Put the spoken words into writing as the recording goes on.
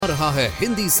रहा है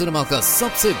हिंदी सिनेमा का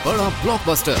सबसे बड़ा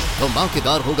ब्लॉकबस्टर।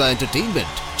 धमाकेदार होगा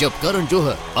एंटरटेनमेंट जब करण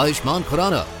जौहर, आयुष्मान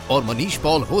खुराना और मनीष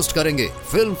पॉल होस्ट करेंगे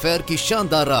फिल्म फेयर की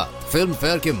शानदार रात। फिल्म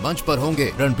फेयर के मंच पर होंगे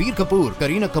रणबीर कपूर,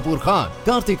 करीना कपूर खान,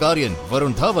 कार्तिक आर्यन,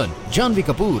 वरुण धवन, जानवी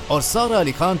कपूर और सारा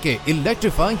अली खान के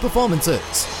इलेक्ट्रीफाइंग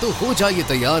परफॉर्मेंसेस। तो हो जाइए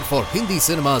तैयार for Hindi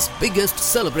cinema's biggest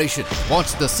celebration.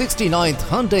 Watch the 69th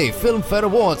Hyundai Film Fair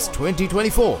Awards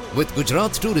 2024 with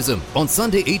Gujarat Tourism on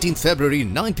Sunday 18th February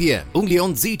 9 p.m. only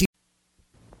on ZT.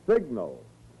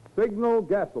 Signal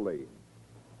gasoline.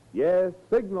 Yes,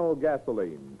 Signal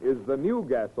gasoline is the new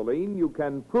gasoline you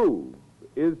can prove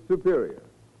is superior.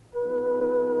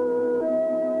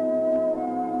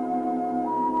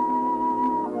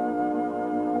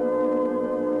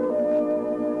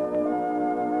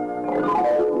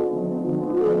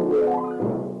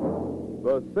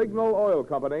 The Signal Oil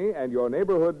Company and your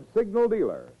neighborhood Signal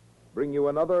dealer bring you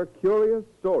another curious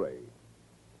story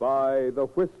by The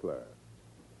Whistler.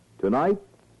 Tonight,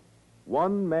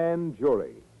 one-man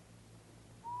jury.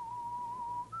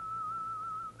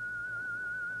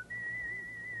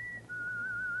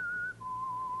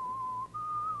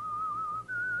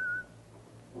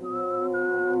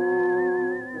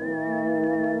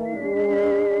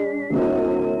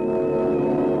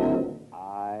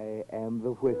 I am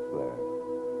the Whistler,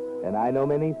 and I know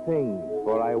many things,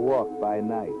 for I walk by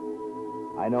night.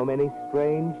 I know many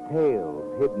strange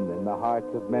tales hidden in the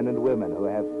hearts of men and women who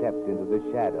have stepped into the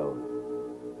shadows.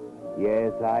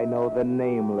 Yes, I know the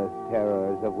nameless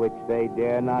terrors of which they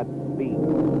dare not speak.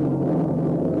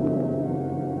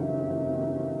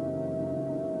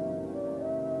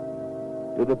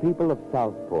 To the people of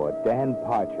Southport, Dan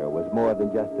Parcher was more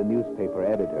than just a newspaper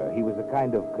editor. He was a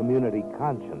kind of community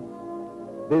conscience.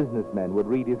 Businessmen would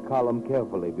read his column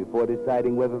carefully before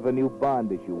deciding whether the new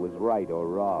bond issue was right or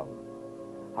wrong.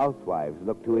 Housewives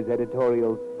looked to his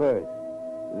editorials first,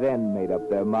 then made up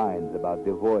their minds about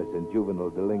divorce and juvenile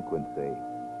delinquency.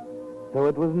 So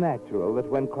it was natural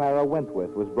that when Clara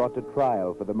Wentworth was brought to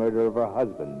trial for the murder of her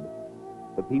husband,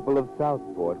 the people of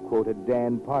Southport quoted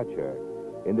Dan Parcher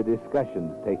in the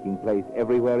discussions taking place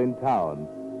everywhere in town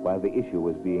while the issue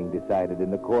was being decided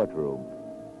in the courtroom.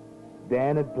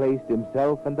 Dan had placed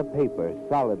himself and the paper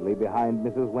solidly behind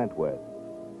Mrs. Wentworth,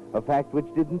 a fact which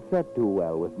didn't set too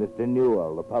well with Mr.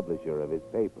 Newell, the publisher of his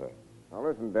paper. Now,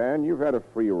 listen, Dan, you've had a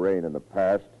free rein in the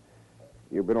past.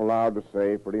 You've been allowed to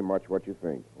say pretty much what you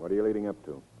think. What are you leading up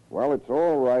to? Well, it's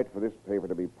all right for this paper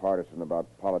to be partisan about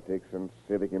politics and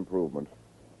civic improvement.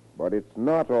 But it's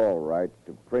not all right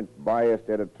to print biased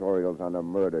editorials on a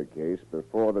murder case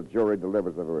before the jury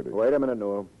delivers the verdict. Wait a minute,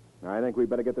 Newell. I think we'd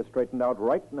better get this straightened out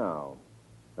right now.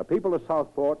 The people of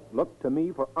Southport look to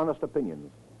me for honest opinions.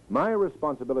 My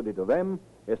responsibility to them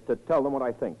is to tell them what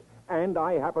I think. And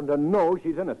I happen to know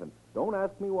she's innocent. Don't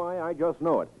ask me why, I just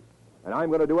know it. And I'm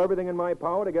going to do everything in my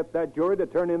power to get that jury to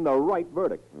turn in the right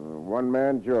verdict.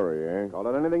 One-man jury, eh? Call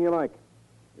it anything you like.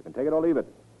 You can take it or leave it.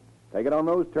 Take it on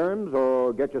those terms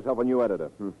or get yourself a new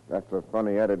editor. That's a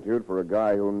funny attitude for a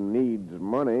guy who needs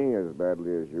money as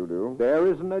badly as you do. There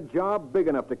isn't a job big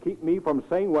enough to keep me from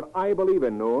saying what I believe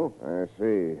in, Newell. I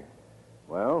see.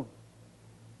 Well?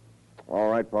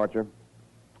 All right, Parcher.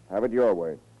 Have it your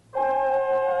way.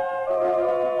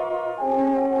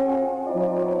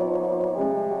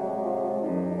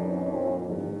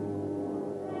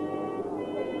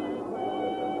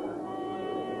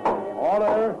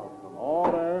 Order.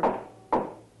 Order.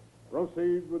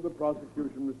 Proceed with the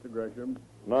prosecution, Mr. Gresham.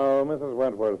 No, Mrs.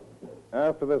 Wentworth.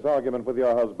 After this argument with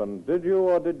your husband, did you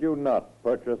or did you not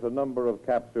purchase a number of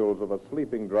capsules of a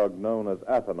sleeping drug known as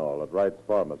Athanol at Wright's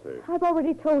Pharmacy? I've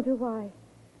already told you why.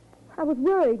 I was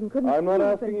worried and couldn't I'm not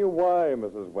sleep, asking you why,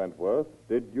 Mrs. Wentworth.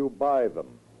 Did you buy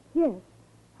them? Yes,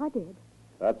 I did.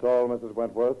 That's all, Mrs.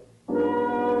 Wentworth?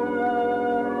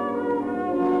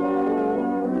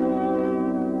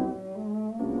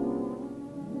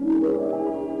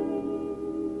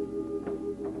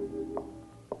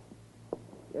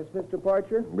 Yes, Mr.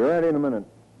 Parcher? Be ready in a minute.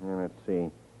 Let's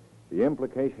see. The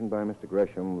implication by Mr.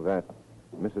 Gresham that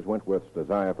Mrs. Wentworth's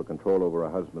desire for control over her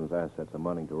husband's assets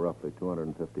amounting to roughly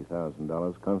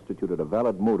 $250,000 constituted a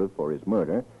valid motive for his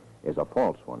murder is a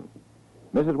false one.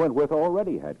 Mrs. Wentworth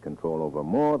already had control over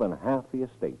more than half the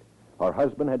estate. Her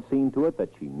husband had seen to it that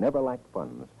she never lacked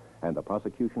funds, and the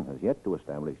prosecution has yet to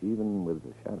establish even with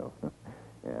the shadow.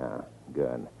 Yeah,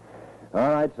 good. All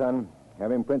right, son.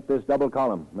 Have him print this double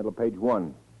column, middle page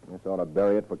 1. This ought to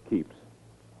bury it for keeps.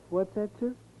 What's that,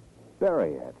 sir?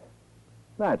 Bury it.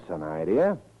 That's an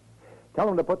idea. Tell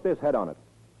him to put this head on it.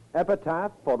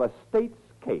 Epitaph for the state's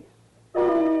case.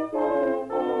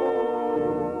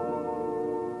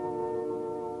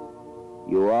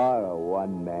 You are a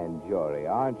one-man jury,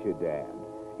 aren't you, Dan?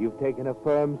 You've taken a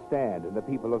firm stand, and the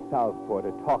people of Southport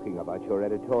are talking about your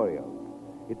editorials.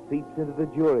 It seeps into the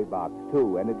jury box,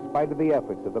 too, and in spite of the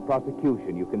efforts of the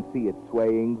prosecution, you can see it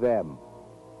swaying them.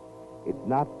 It's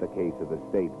not the case of the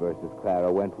state versus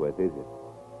Clara Wentworth, is it?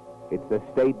 It's the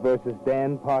state versus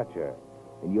Dan Parcher,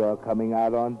 and you're coming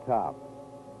out on top.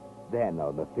 Then,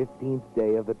 on the 15th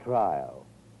day of the trial...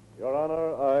 Your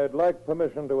Honor, I'd like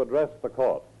permission to address the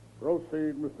court.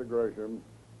 Proceed, Mr. Gresham.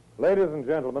 Ladies and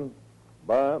gentlemen,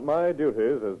 my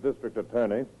duties as district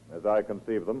attorney, as I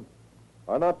conceive them,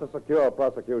 are not to secure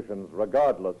prosecutions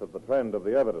regardless of the trend of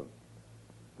the evidence.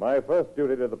 My first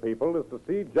duty to the people is to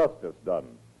see justice done.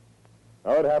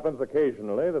 Now, it happens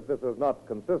occasionally that this is not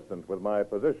consistent with my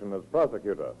position as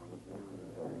prosecutor.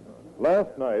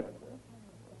 Last night,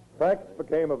 facts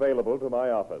became available to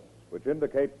my office which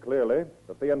indicate clearly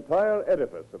that the entire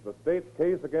edifice of the state's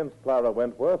case against Clara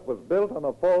Wentworth was built on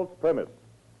a false premise.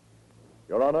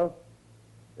 Your Honor,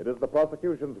 it is the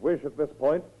prosecution's wish at this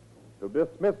point to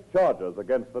dismiss charges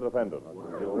against the defendant.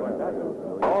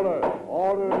 Order.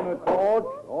 Order in the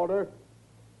court. Order.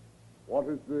 What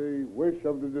is the wish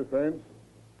of the defense?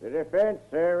 The defense,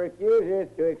 sir, refuses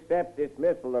to accept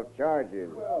dismissal of charges.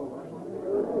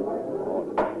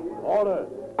 Order.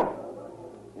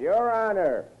 Your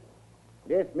Honor,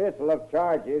 dismissal of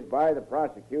charges by the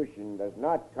prosecution does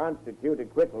not constitute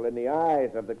acquittal in the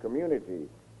eyes of the community.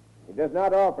 It does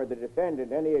not offer the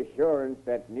defendant any assurance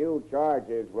that new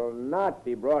charges will not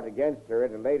be brought against her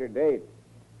at a later date.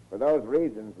 For those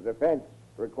reasons, the defense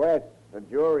requests a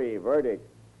jury verdict.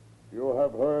 You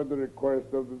have heard the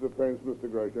request of the defense, Mr.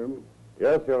 Gresham.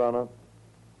 Yes, Your Honor.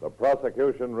 The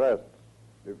prosecution rests.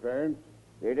 Defense?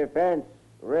 The defense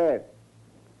rests.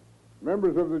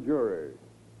 Members of the jury,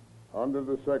 under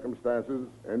the circumstances,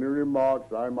 any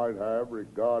remarks I might have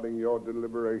regarding your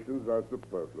deliberations are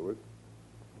superfluous.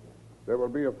 There will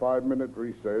be a 5-minute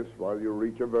recess while you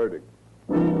reach a verdict.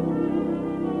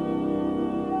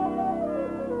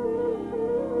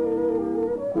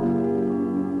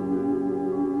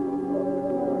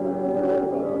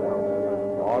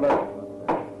 Order.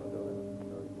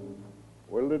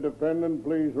 Will the defendant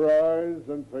please rise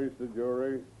and face the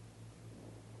jury?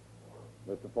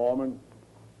 Mr. Foreman,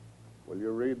 will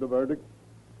you read the verdict?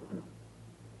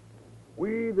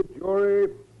 We, the jury,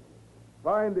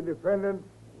 find the defendant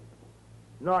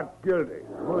not guilty.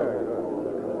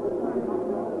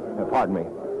 Pardon me.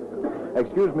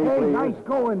 Excuse me, Hey, please. nice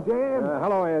going, Dan.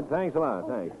 Hello, Ed. Thanks a lot.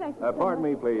 Thanks. Thanks, Mr. Pardon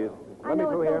me, please. Let me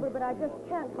through here. But I just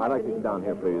can't. I'd like to sit down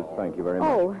here, please. Thank you very much.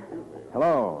 Oh,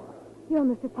 Hello. you're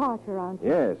Mr. Parcher, aren't you?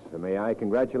 Yes. May I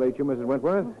congratulate you, Mrs.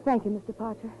 Wentworth? Thank you, Mr.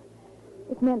 Parcher.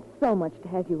 It meant so much to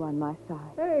have you on my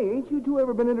side. Hey, ain't you two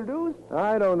ever been introduced?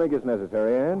 I don't think it's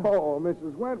necessary, Ann. Oh,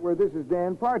 Mrs. Wentworth, this is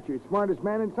Dan Parcher, smartest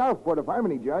man in Southport, if I'm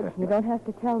any judge. You don't have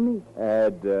to tell me.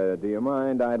 Ed, do you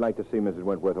mind? I'd like to see Mrs.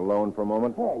 Wentworth alone for a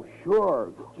moment. Oh,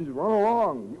 sure. Just run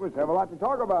along. You must have a lot to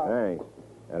talk about. Thanks.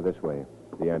 This way.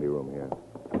 The anteroom here.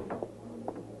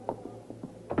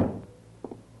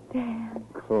 Dan,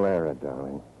 Clara,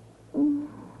 darling.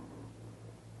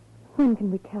 when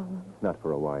can we tell them? Not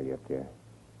for a while yet, dear.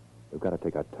 We've got to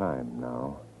take our time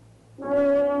now.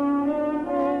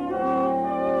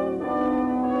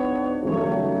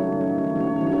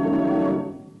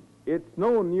 It's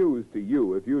no news to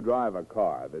you if you drive a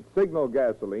car that Signal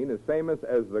gasoline is famous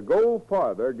as the Go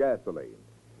Farther gasoline.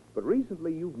 But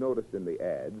recently you've noticed in the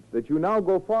ads that you now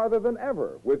go farther than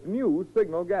ever with new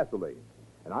Signal gasoline.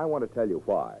 And I want to tell you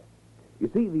why. You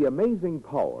see, the amazing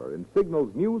power in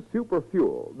Signal's new Super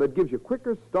Fuel that gives you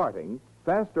quicker starting,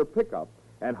 faster pickup,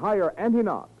 and higher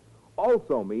anti-knock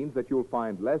also means that you'll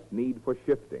find less need for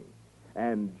shifting.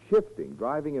 And shifting,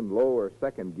 driving in low or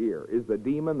second gear, is the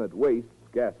demon that wastes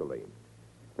gasoline.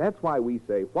 That's why we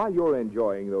say, while you're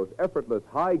enjoying those effortless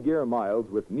high-gear miles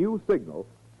with new Signal,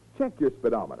 check your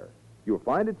speedometer. You'll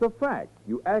find it's a fact.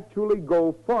 You actually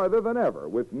go farther than ever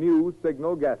with new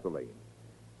Signal gasoline.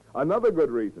 Another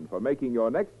good reason for making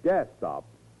your next gas stop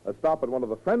a stop at one of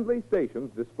the friendly stations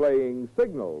displaying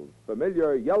Signal's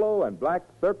familiar yellow and black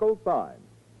circle signs.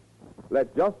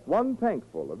 Let just one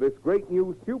tankful of this great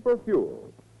new Super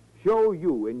Fuel show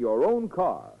you in your own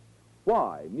car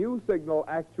why new Signal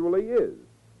actually is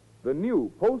the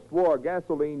new post-war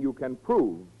gasoline you can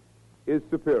prove is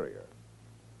superior.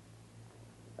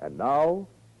 And now,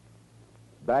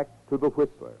 back to the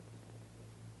Whistler.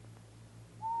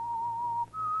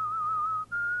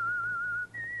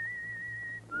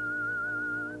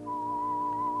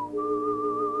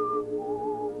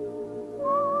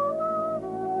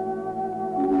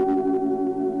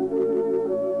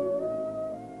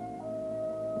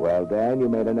 Well, Dan, you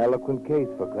made an eloquent case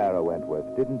for Clara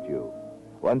Wentworth, didn't you?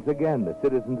 Once again, the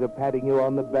citizens are patting you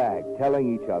on the back,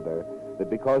 telling each other that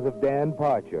because of Dan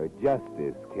Parcher,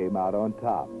 justice came out on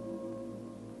top.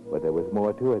 But there was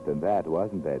more to it than that,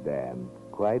 wasn't there, Dan?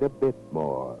 Quite a bit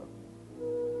more.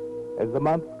 As the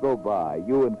months go by,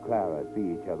 you and Clara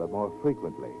see each other more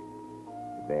frequently.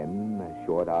 Then, a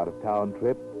short out-of-town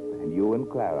trip, and you and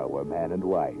Clara were man and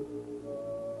wife.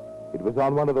 It was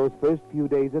on one of those first few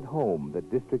days at home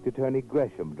that District Attorney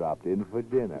Gresham dropped in for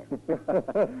dinner.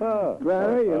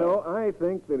 Clara, you know, I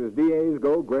think that as DAs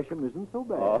go, Gresham isn't so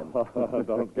bad.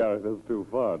 Don't carry this too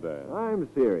far, Dan. I'm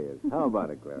serious. How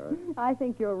about it, Clara? I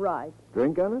think you're right.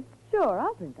 Drink on it? Sure,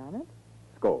 I'll drink on it.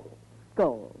 Skull.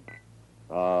 Skull.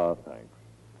 Ah, thanks.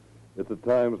 It's at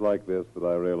times like this that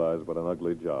I realize what an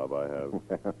ugly job I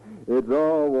have. It's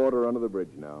all water under the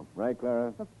bridge now. Right,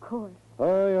 Clara? Of course. I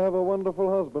have a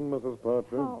wonderful husband, Mrs.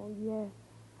 Parcher. Oh, yes.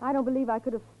 I don't believe I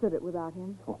could have stood it without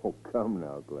him. Oh, come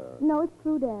now, Clara. No, it's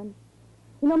true, Dan.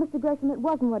 You know, Mr. Gresham, it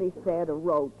wasn't what he said or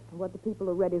wrote or what the people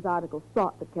who read his articles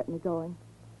thought that kept me going.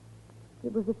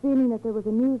 It was the feeling that there was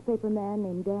a newspaper man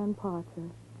named Dan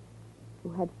Parcher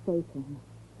who had faith in me,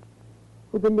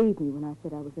 who believed me when I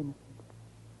said I was innocent,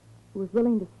 who was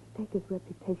willing to stake his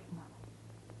reputation on it.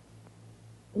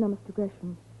 You know, Mr.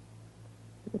 Gresham,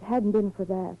 if it hadn't been for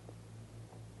that,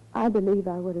 I believe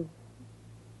I would have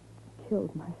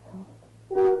killed myself.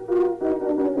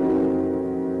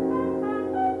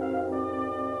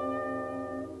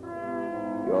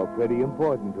 You're pretty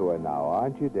important to her now,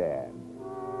 aren't you, Dan?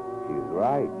 She's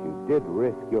right. You did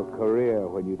risk your career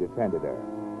when you defended her,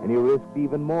 and you risked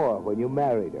even more when you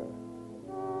married her.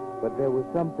 But there was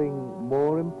something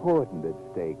more important at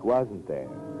stake, wasn't there?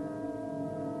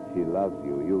 She loves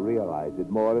you. You realized it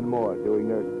more and more during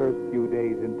those first few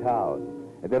days in town.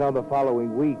 And then on the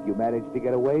following week, you managed to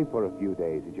get away for a few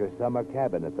days at your summer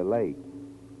cabin at the lake.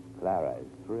 Clara is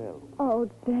thrilled. Oh,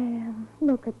 Dan,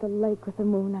 look at the lake with the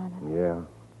moon on it. Yeah.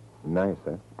 Nice,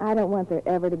 huh? I don't want there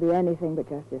ever to be anything but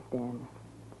just this, Dan.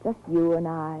 Just you and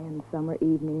I and summer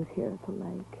evenings here at the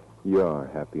lake. You're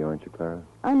happy, aren't you, Clara?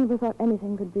 I never thought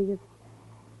anything could be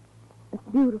as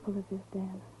beautiful as this,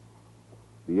 Dan.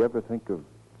 Do you ever think of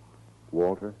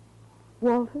Walter?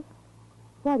 Walter?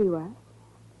 Why do you ask?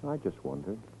 I just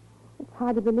wondered. It's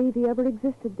hard to believe he ever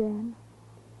existed, Dan.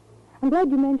 I'm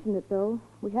glad you mentioned it, though.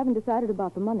 We haven't decided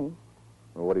about the money.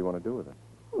 Well, what do you want to do with it?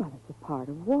 Well, it's a part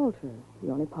of Walter,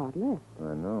 the only part left.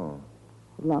 I know.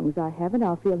 As long as I have it,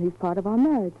 I'll feel he's part of our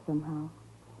marriage somehow.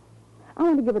 I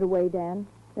want to give it away, Dan.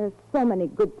 There's so many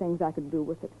good things I could do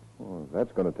with it. Well,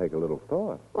 that's going to take a little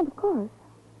thought. Well, of course.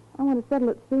 I want to settle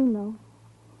it soon, though.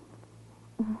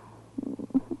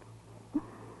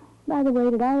 By the way,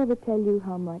 did I ever tell you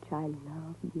how much I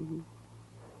love you?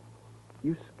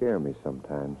 You scare me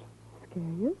sometimes.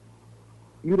 Scare you?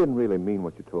 You didn't really mean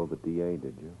what you told the DA,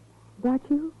 did you? About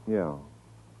you? Yeah.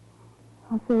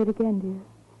 I'll say it again, dear.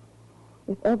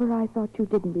 If ever I thought you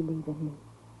didn't believe in me,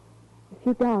 if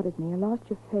you doubted me or lost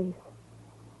your faith,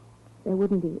 there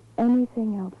wouldn't be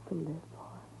anything else to live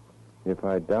for. If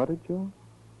I doubted you?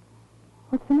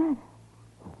 What's the matter?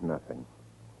 Nothing.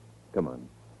 Come on.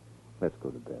 Let's go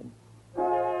to bed.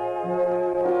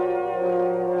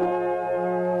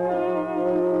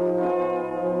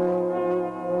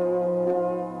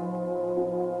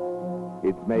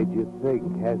 It's made you think,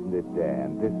 hasn't it,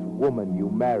 Dan? This woman you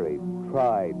married,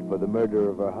 tried for the murder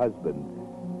of her husband,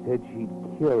 said she'd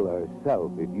kill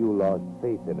herself if you lost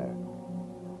faith in her.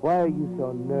 Why are you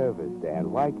so nervous,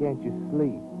 Dan? Why can't you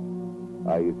sleep?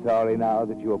 Are you sorry now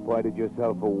that you appointed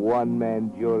yourself a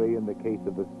one-man jury in the case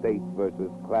of the state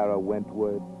versus Clara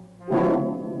Wentworth?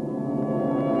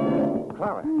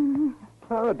 Clara.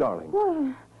 Clara, darling.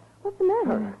 What? What's the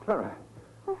matter? Clara.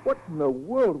 What in the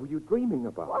world were you dreaming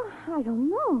about? Well, I don't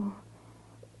know.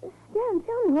 Dan,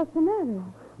 tell me what's the matter.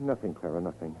 Nothing, Clara,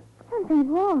 nothing. Something's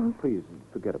wrong. Please,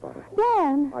 forget about it.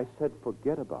 Dan! I said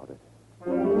forget about it.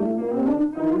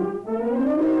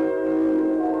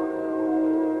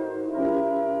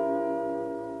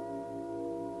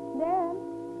 Dan,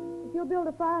 if you'll build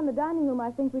a fire in the dining room,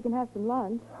 I think we can have some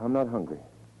lunch. I'm not hungry.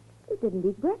 You didn't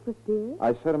eat breakfast, dear.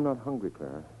 I said I'm not hungry,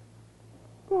 Clara.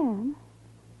 Dan,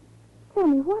 tell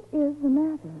me, what is the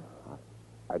matter?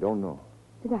 I don't know.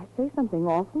 Did I say something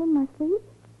awful in my sleep?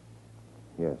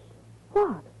 Yes.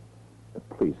 What?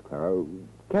 Please, Clara,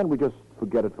 can't we just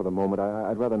forget it for the moment?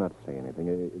 I'd rather not say anything.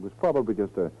 It was probably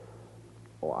just a...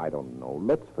 Oh, I don't know.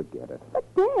 Let's forget it. But,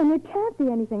 Dan, it can't be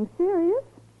anything serious.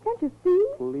 Can't you see?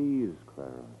 Please,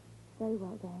 Clara. Very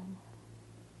well, Dan.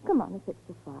 Come on and fix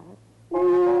the fire.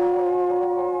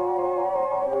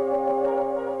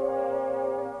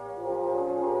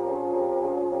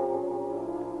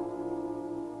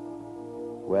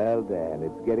 Well, Dan,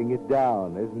 it's getting it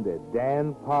down, isn't it?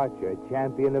 Dan Parcher,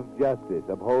 champion of justice,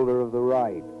 upholder of the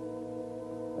right.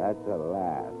 That's a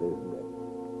laugh, isn't it?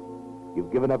 You've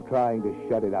given up trying to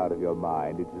shut it out of your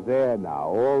mind. It's there now,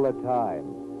 all the time.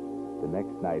 The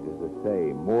next night is the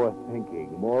same. More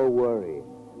thinking, more worrying.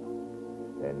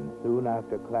 Then soon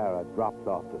after Clara drops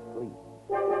off to sleep.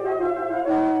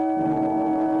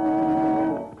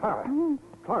 Clara!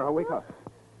 Clara, wake up.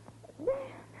 Dan.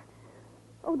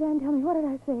 Oh, Dan, tell me, what did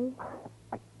I say?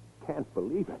 I can't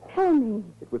believe it. Tell me.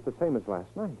 It was the same as last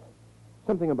night.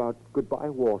 Something about goodbye,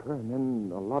 Walter, and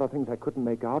then a lot of things I couldn't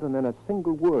make out, and then a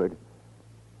single word.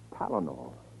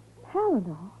 Tylenol.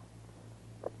 Tylenol?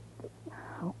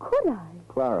 How could I?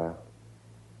 Clara,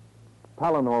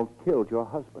 Tylenol killed your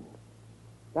husband.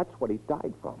 That's what he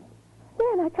died from.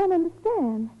 Dan, I can't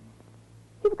understand.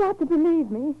 You've got to believe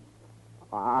me.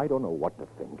 I don't know what to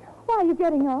think. Why are you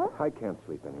getting up? I can't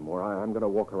sleep anymore. I'm going to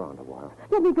walk around a while.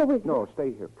 Let me go with you. No,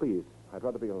 stay here, please. I'd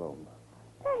rather be alone.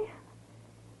 Dan,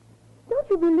 don't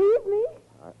you believe me?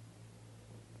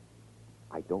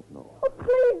 I don't know. Oh,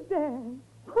 please, Dan.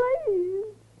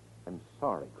 Please. I'm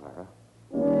sorry, Clara.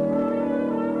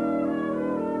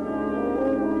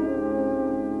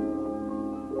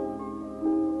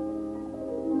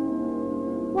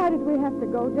 Why did we have to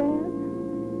go, Dan?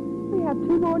 We have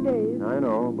 2 more days. I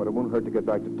know, but it won't hurt to get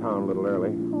back to town a little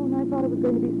early. Oh, and I thought it was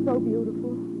going to be so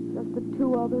beautiful. Just the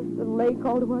 2 of us, the lake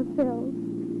all to ourselves.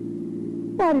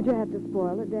 Why did you have to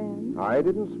spoil it, Dan? I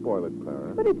didn't spoil it,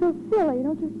 Clara. But it's so silly,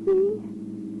 don't you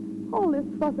see? All this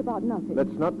fuss about nothing.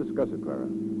 Let's not discuss it, Clara.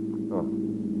 Oh,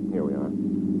 here we are.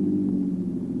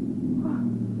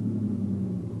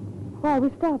 Why are we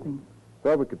stopping?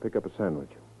 Thought we could pick up a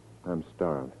sandwich. I'm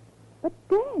starved. But,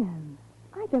 Dan,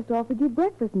 I just offered you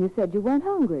breakfast and you said you weren't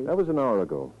hungry. That was an hour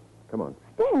ago. Come on.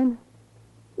 Dan,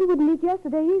 you wouldn't eat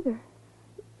yesterday either.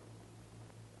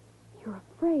 You're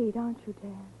afraid, aren't you,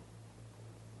 Dan?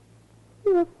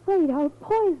 You're afraid I'll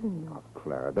poison you. Oh,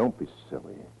 Clara, don't be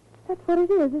silly. That's what it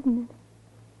is, isn't it?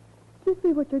 Do you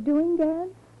see what you're doing,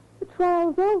 Dan? The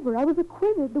trial's over. I was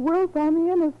acquitted. The world found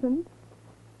me innocent.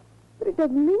 But it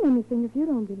doesn't mean anything if you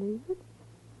don't believe it.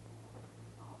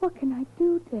 What can I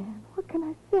do, Dan? What can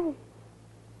I say?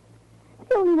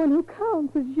 The only one who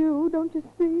counts is you, don't you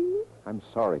see? I'm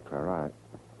sorry, Clara.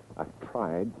 I've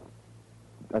tried.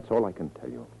 That's all I can tell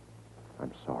you.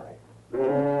 I'm sorry.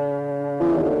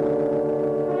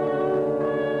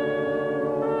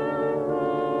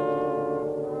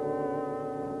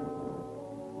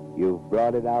 You've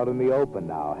brought it out in the open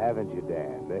now, haven't you,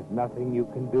 Dan? There's nothing you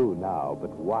can do now but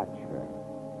watch her.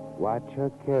 Watch her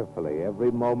carefully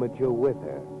every moment you're with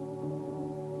her.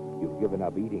 You've given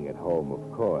up eating at home,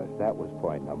 of course. That was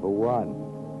point number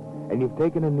 1. And you've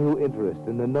taken a new interest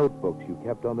in the notebooks you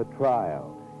kept on the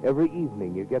trial. Every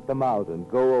evening you get them out and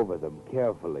go over them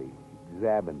carefully,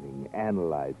 examining,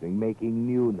 analyzing, making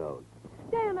new notes.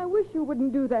 Dan, I wish you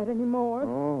wouldn't do that anymore.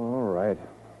 Oh, all right.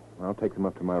 I'll take them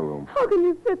up to my room. How can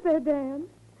you sit there, Dan?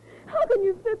 How can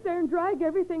you sit there and drag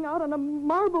everything out on a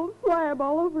marble slab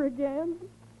all over again?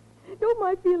 Don't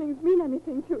my feelings mean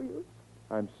anything to you?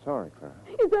 I'm sorry, Clara.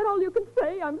 Is that all you can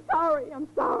say? I'm sorry. I'm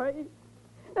sorry.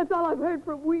 That's all I've heard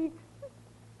for weeks.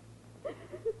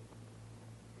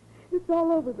 It's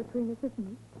all over between us, isn't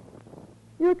it?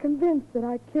 You're convinced that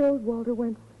I killed Walter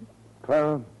Wentworth.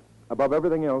 Clara, above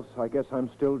everything else, I guess I'm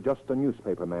still just a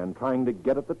newspaper man trying to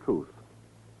get at the truth.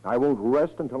 I won't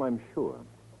rest until I'm sure.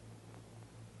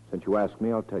 Since you asked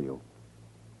me, I'll tell you.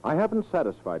 I haven't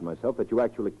satisfied myself that you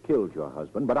actually killed your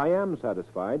husband, but I am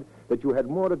satisfied that you had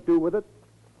more to do with it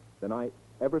than I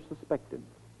ever suspected.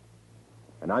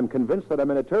 And I'm convinced that I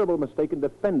made a terrible mistake in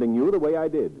defending you the way I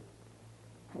did.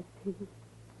 I see.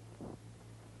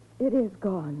 It is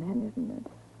gone, then, isn't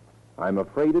it? I'm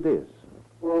afraid it is.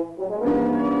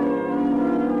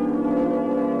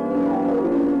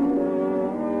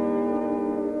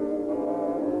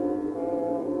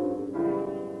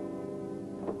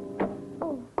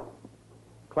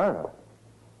 Clara,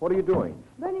 what are you doing?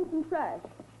 Burning some trash.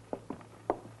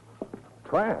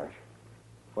 Trash?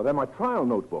 Well, they're my trial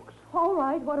notebooks. All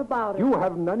right, what about it? You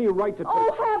haven't any right to...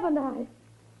 Oh, haven't I?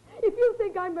 If you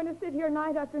think I'm going to sit here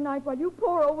night after night while you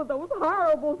pore over those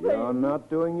horrible things... You're not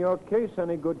doing your case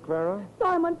any good, Clara. So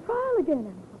I'm on trial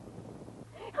again.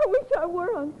 I wish I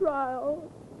were on trial.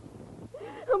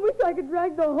 I wish I could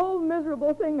drag the whole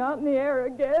miserable thing out in the air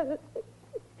again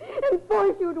and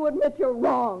force you to admit you're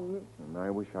wrong. And I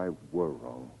wish I were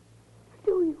wrong.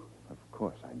 Do you? Of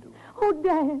course I do. Oh,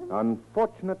 Dan.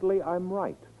 Unfortunately, I'm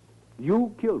right.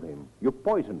 You killed him. You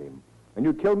poisoned him. And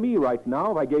you'd kill me right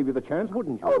now if I gave you the chance,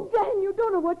 wouldn't you? Oh, Dan, you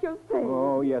don't know what you're saying.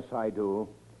 Oh, yes, I do.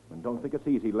 And don't think it's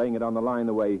easy laying it on the line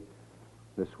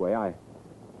this way. I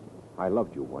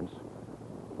loved you once.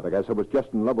 But I guess I was just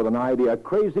in love with an idea, a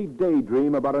crazy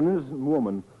daydream about an innocent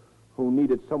woman who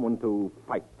needed someone to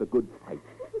fight the good fight.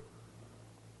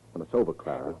 When it's over,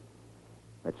 Clara,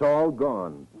 it's all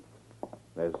gone.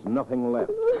 There's nothing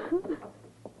left.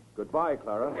 Goodbye,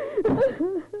 Clara.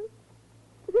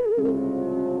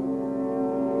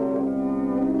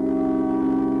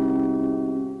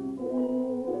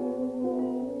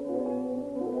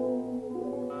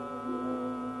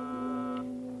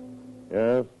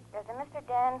 Yes? There's a Mr.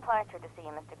 Dan Parcher to see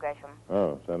you, Mr. Gresham.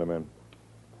 Oh, send him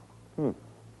in.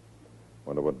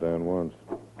 Wonder what Dan wants.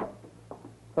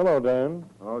 Hello, Dan.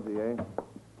 Oh, D.A.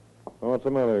 What's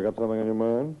the matter? You got something on your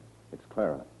mind? It's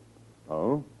Clara.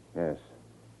 Oh? Yes.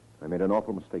 I made an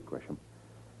awful mistake, Gresham.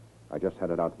 I just had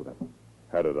it out with her.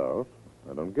 Had it out?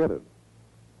 I don't get it.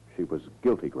 She was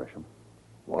guilty, Gresham.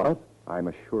 What? I'm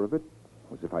as sure of it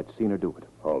as if I'd seen her do it.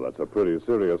 Oh, that's a pretty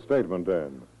serious statement,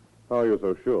 Dan. How are you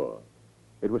so sure?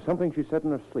 It was something she said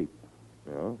in her sleep.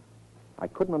 Yeah? I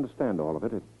couldn't understand all of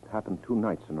it. It happened 2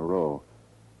 nights in a row.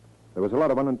 There was a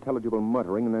lot of unintelligible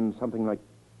muttering, and then something like,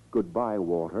 "Goodbye,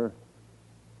 Walter,"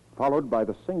 followed by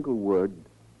the single word,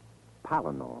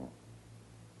 Palinol.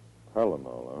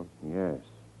 Palinol, huh? Yes,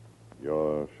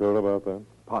 You're sure about that?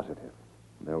 positive.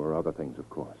 There were other things, of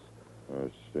course. I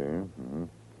see. Mm-hmm.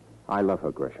 I love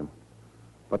her, Gresham.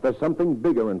 But there's something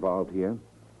bigger involved here.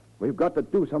 We've got to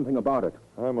do something about it.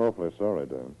 I'm awfully sorry,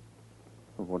 Dan.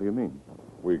 What do you mean?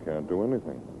 We can't do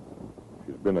anything.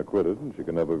 She's been acquitted, and she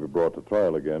can never be brought to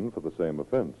trial again for the same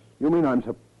offense. You mean I'm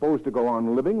supposed to go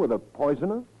on living with a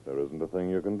poisoner? There isn't a thing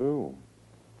you can do.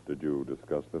 Did you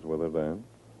discuss this with her, Dan?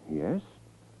 Yes.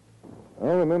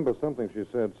 I remember something she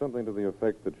said, something to the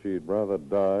effect that she'd rather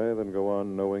die than go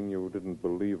on knowing you didn't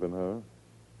believe in her.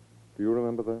 Do you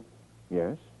remember that?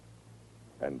 Yes.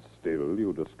 And still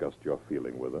you discussed your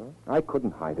feeling with her? I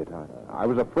couldn't hide it. I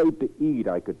was afraid to eat.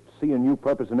 I could see a new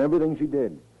purpose in everything she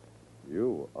did.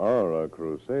 You are a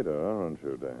crusader, aren't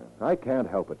you, Dan? I can't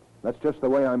help it. That's just the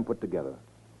way I'm put together.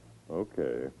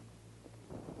 Okay.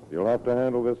 You'll have to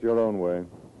handle this your own way.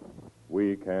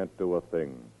 We can't do a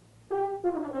thing.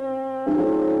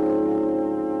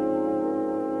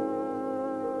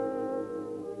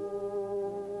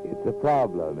 It's a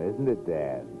problem, isn't it,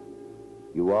 Dan?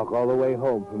 You walk all the way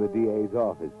home from the DA's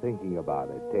office thinking about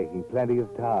it, taking plenty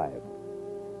of time.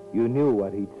 You knew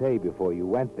what he'd say before you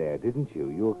went there, didn't you?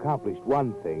 You accomplished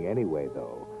one thing anyway,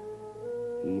 though.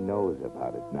 He knows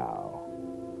about it now.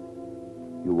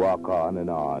 You walk on and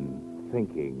on,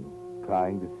 thinking,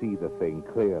 trying to see the thing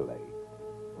clearly.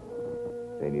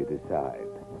 Then you decide.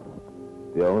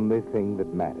 The only thing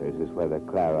that matters is whether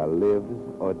Clara lives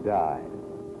or dies.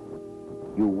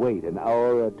 You wait an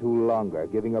hour or 2 longer,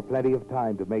 giving her plenty of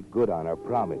time to make good on her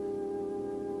promise.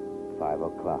 5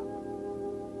 o'clock.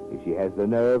 If she has the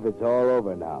nerve, it's all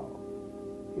over now.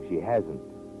 If she hasn't,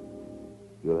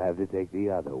 you'll have to take the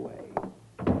other way.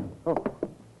 Oh.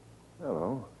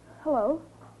 Hello. Hello.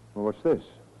 Well, what's this?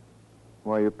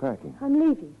 Why are you packing? I'm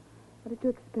leaving. What did you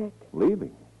expect?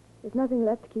 Leaving? There's nothing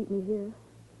left to keep me here.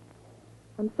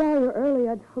 I'm sorry you're early.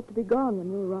 I'd hoped to be gone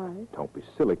when you arrived. Don't be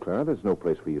silly, Clara. There's no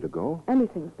place for you to go.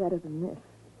 Anything's better than this.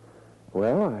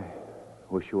 Well, I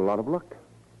wish you a lot of luck.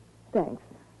 Thanks.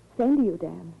 Same to you,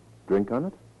 Dan. Drink on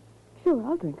it? Sure,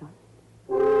 I'll drink on it.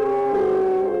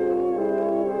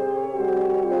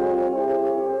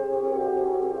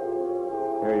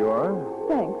 Here you are.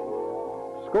 Thanks.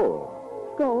 Skål.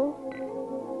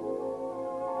 Skål.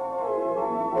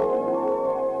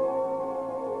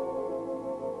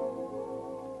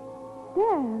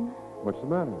 Dan, What's the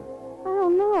matter? I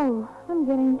don't know. I'm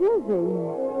getting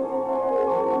dizzy.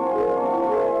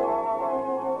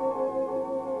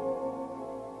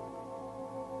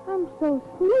 I'm so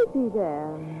sleepy,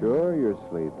 Dan. Sure you're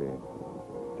sleepy.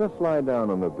 Just lie down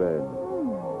on the bed.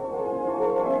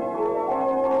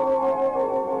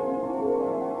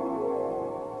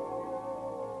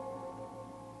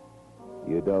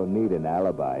 You don't need an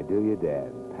alibi, do you,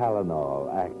 Dan?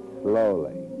 Palinol acts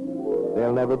slowly.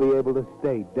 They'll never be able to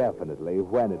state definitely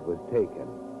when it was taken.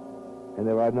 And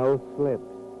there are no slips.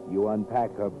 You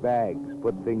unpack her bags,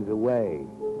 put things away.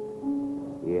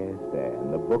 Yes,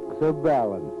 Dan, the books are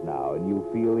balanced now, and you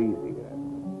feel easier.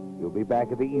 You'll be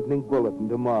back at the Evening Bulletin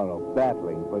tomorrow,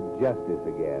 battling for justice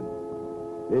again.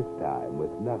 This time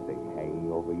with nothing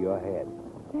hanging over your head.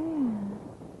 Dan.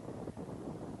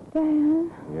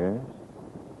 Dan. Yes?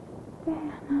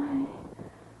 Dan,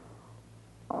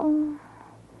 Oh.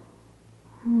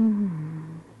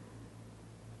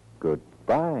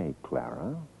 Goodbye,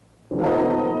 Clara.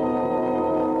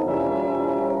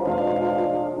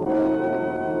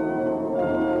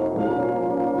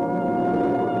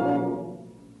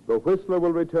 Whistler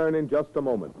will return in just a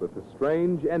moment with the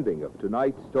strange ending of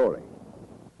tonight's story.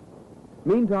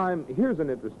 Meantime, here's an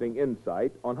interesting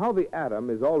insight on how the atom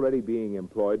is already being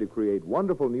employed to create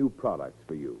wonderful new products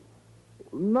for you.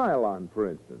 Nylon, for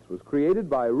instance, was created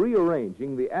by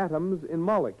rearranging the atoms in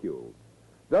molecules,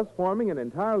 thus forming an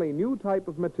entirely new type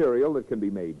of material that can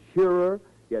be made sheerer,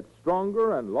 yet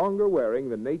stronger and longer wearing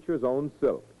than nature's own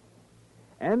silk.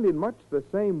 And in much the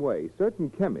same way, certain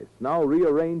chemists now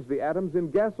rearrange the atoms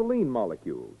in gasoline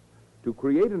molecules to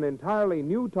create an entirely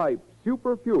new type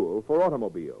super fuel for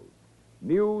automobiles,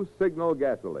 New Signal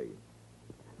gasoline.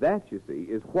 That, you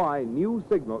see, is why New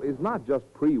Signal is not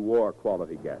just pre-war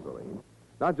quality gasoline,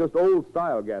 not just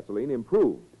old-style gasoline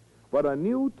improved, but a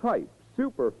new type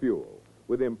super fuel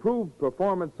with improved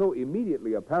performance so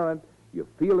immediately apparent you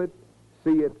feel it,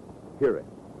 see it, hear it.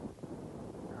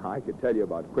 I could tell you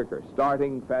about quicker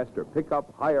starting, faster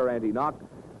pickup, higher anti-knock,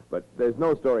 but there's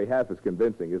no story half as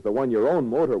convincing as the one your own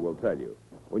motor will tell you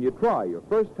when you try your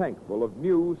first tankful of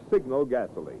New Signal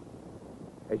gasoline.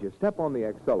 As you step on the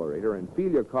accelerator and feel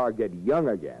your car get young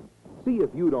again, see if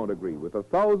you don't agree with the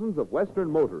thousands of Western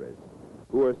motorists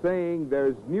who are saying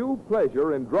there's new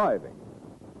pleasure in driving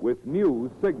with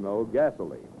New Signal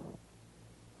gasoline.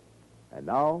 And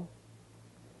now,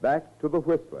 back to the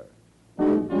Whistler.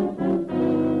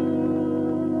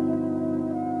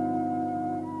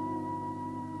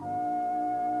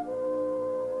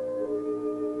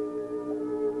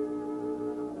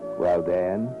 Well,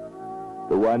 Dan,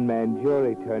 the one-man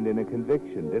jury turned in a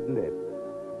conviction, didn't it?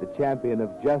 The champion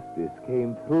of justice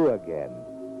came through again,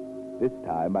 this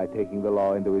time by taking the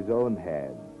law into his own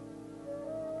hands.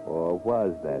 Or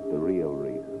was that the real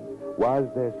reason? Was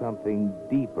there something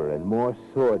deeper and more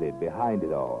sordid behind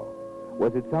it all?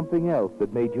 Was it something else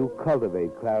that made you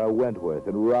cultivate Clara Wentworth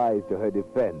and rise to her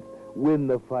defense, win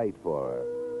the fight for her,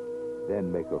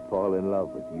 then make her fall in love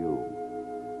with you?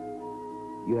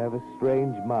 You have a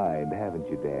strange mind, haven't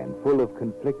you, Dan, full of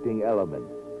conflicting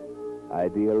elements.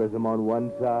 Idealism on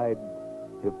one side,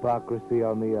 hypocrisy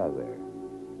on the other.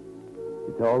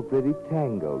 It's all pretty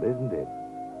tangled, isn't it?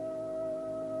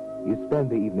 You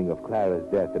spend the evening of Clara's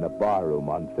death in a barroom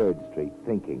on 3rd Street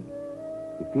thinking.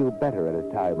 You feel better at a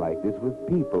time like this with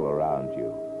people around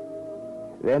you.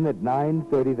 Then at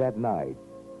 9:30 that night,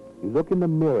 you look in the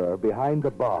mirror behind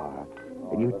the bar,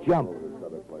 and you jump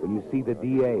when you see the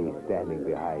DA standing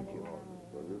behind you.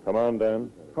 Come on,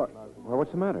 Dan. Well,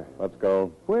 what's the matter? Let's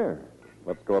go. Where?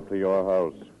 Let's go up to your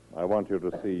house. I want you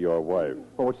to see your wife.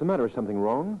 Well, what's the matter? Is something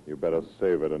wrong? You better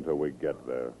save it until we get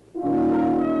there.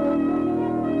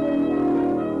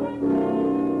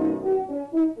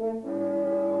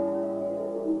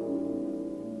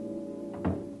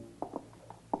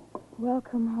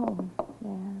 Welcome home,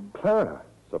 Dan. Clara.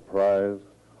 Surprise?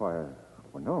 Why,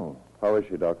 well, no. How is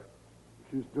she, Doc?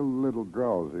 She's still a little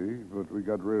drowsy, but we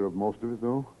got rid of most of it,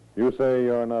 though. You say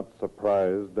you're not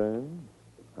surprised, Dan?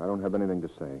 I don't have anything to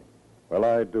say. Well,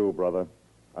 I do, brother.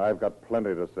 I've got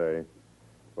plenty to say.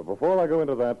 But before I go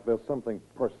into that, there's something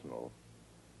personal.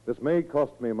 This may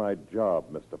cost me my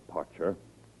job, Mr. Parcher,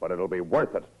 but it'll be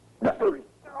worth it.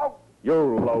 You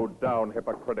low-down,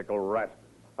 hypocritical rat.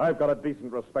 I've got a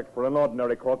decent respect for an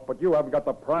ordinary crook, but you haven't got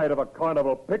the pride of a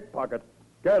carnival pickpocket.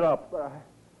 Get up.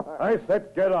 I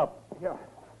said get up. Yeah.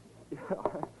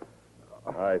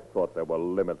 I thought there were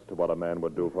limits to what a man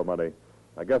would do for money.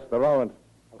 I guess there aren't.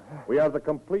 We have the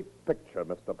complete picture,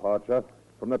 Mr. Parcher,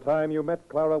 from the time you met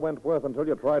Clara Wentworth until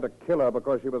you tried to kill her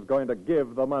because she was going to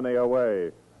give the money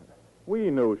away.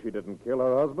 We knew she didn't kill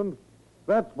her husband.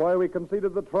 That's why we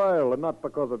conceded the trial, and not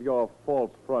because of your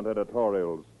false front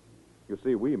editorials. You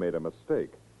see, we made a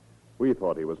mistake. We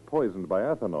thought he was poisoned by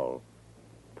ethanol.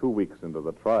 2 weeks into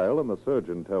the trial, and the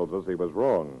surgeon tells us he was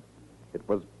wrong. It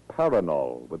was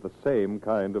Paranol with the same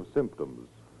kind of symptoms.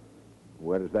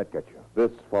 Where does that get you?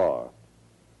 This far.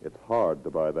 It's hard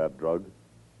to buy that drug.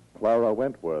 Clara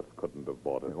Wentworth couldn't have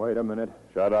bought it. Wait a minute.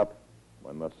 Shut up.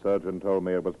 When the surgeon told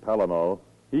me it was Paranol,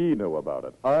 he knew about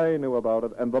it, I knew about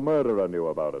it, and the murderer knew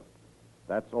about it.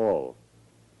 That's all.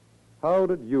 How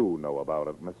did you know about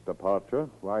it, Mr. Parcher?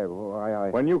 Why,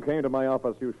 When you came to my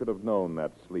office, you should have known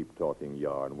that sleep-talking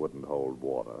yarn wouldn't hold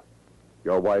water.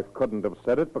 Your wife couldn't have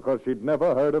said it because she'd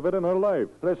never heard of it in her life.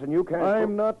 Listen, you can't...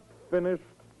 I'm not finished.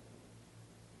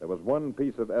 There was one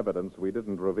piece of evidence we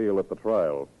didn't reveal at the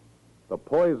trial. The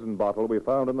poison bottle we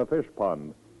found in the fish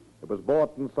pond. It was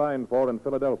bought and signed for in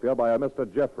Philadelphia by a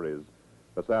Mr. Jeffries.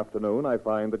 This afternoon, I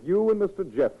find that you and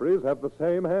Mr. Jeffries have the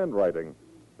same handwriting.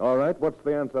 All right, what's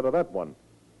the answer to that one?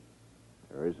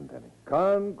 There isn't any.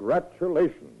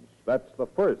 Congratulations. That's the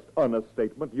first honest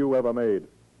statement you ever made.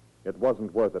 It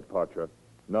wasn't worth it, Parcher.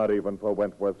 Not even for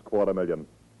Wentworth's $250,000.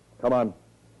 Come on.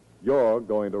 You're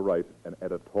going to write an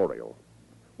editorial.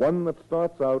 One that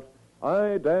starts out,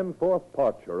 I, Danforth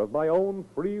Parcher, of my own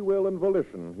free will and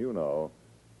volition, you know.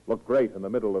 Look great in the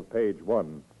middle of page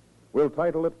 1. We'll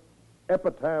title it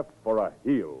Epitaph for a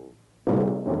Heel.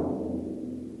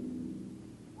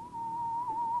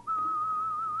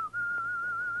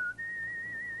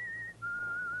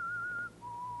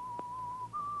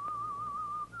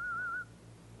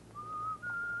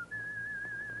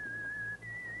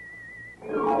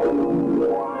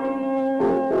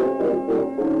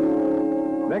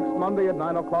 Next Monday at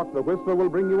 9 o'clock, The Whistler will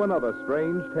bring you another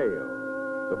strange tale.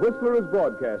 The Whistler is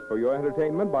broadcast for your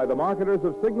entertainment by the marketers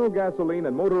of Signal gasoline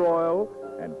and motor oil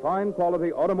and fine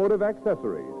quality automotive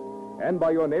accessories, and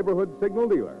by your neighborhood Signal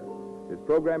dealer. This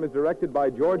program is directed by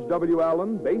George W.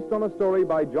 Allen, based on a story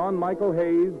by John Michael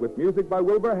Hayes, with music by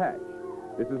Wilbur Hatch.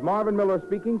 This is Marvin Miller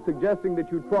speaking, suggesting that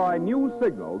you try New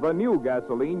Signal, the new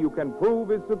gasoline you can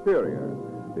prove is superior.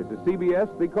 This is CBS,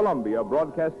 the Columbia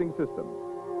Broadcasting System.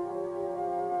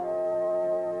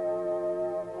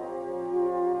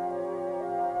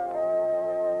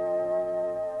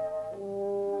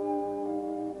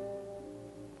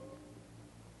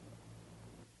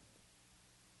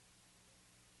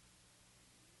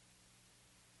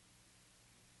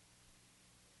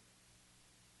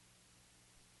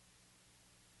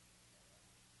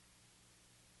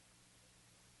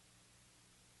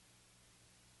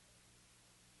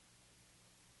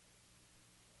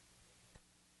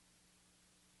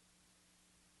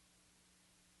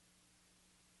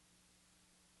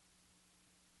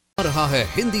 आ रहा है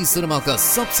Hindi cinema का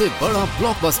सबसे बड़ा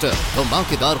blockbuster.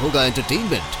 धमाकेदार होगा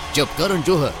entertainment जब करण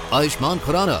जौहर, आयुष्मान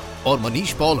खुराना और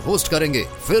Manish Paul host करेंगे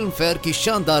फिल्म फेयर की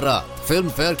शानदार रात। फिल्म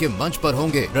फेयर के मंच पर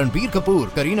होंगे रणबीर कपूर,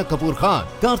 करीना कपूर खान,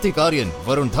 कार्तिक आर्यन,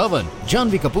 वरुण धवन,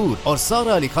 जानवी कपूर और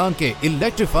सारा अली खान के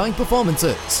इलेक्ट्रीफाइंग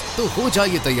परफॉर्मेंसेस। तो हो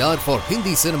जाइए तैयार for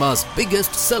Hindi cinema's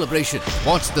biggest celebration.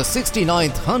 Watch the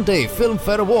 69th Hyundai Film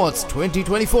Fair Awards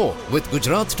 2024 with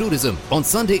Gujarat Tourism on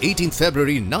Sunday 18th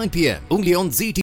February 9 p.m. only on ZT.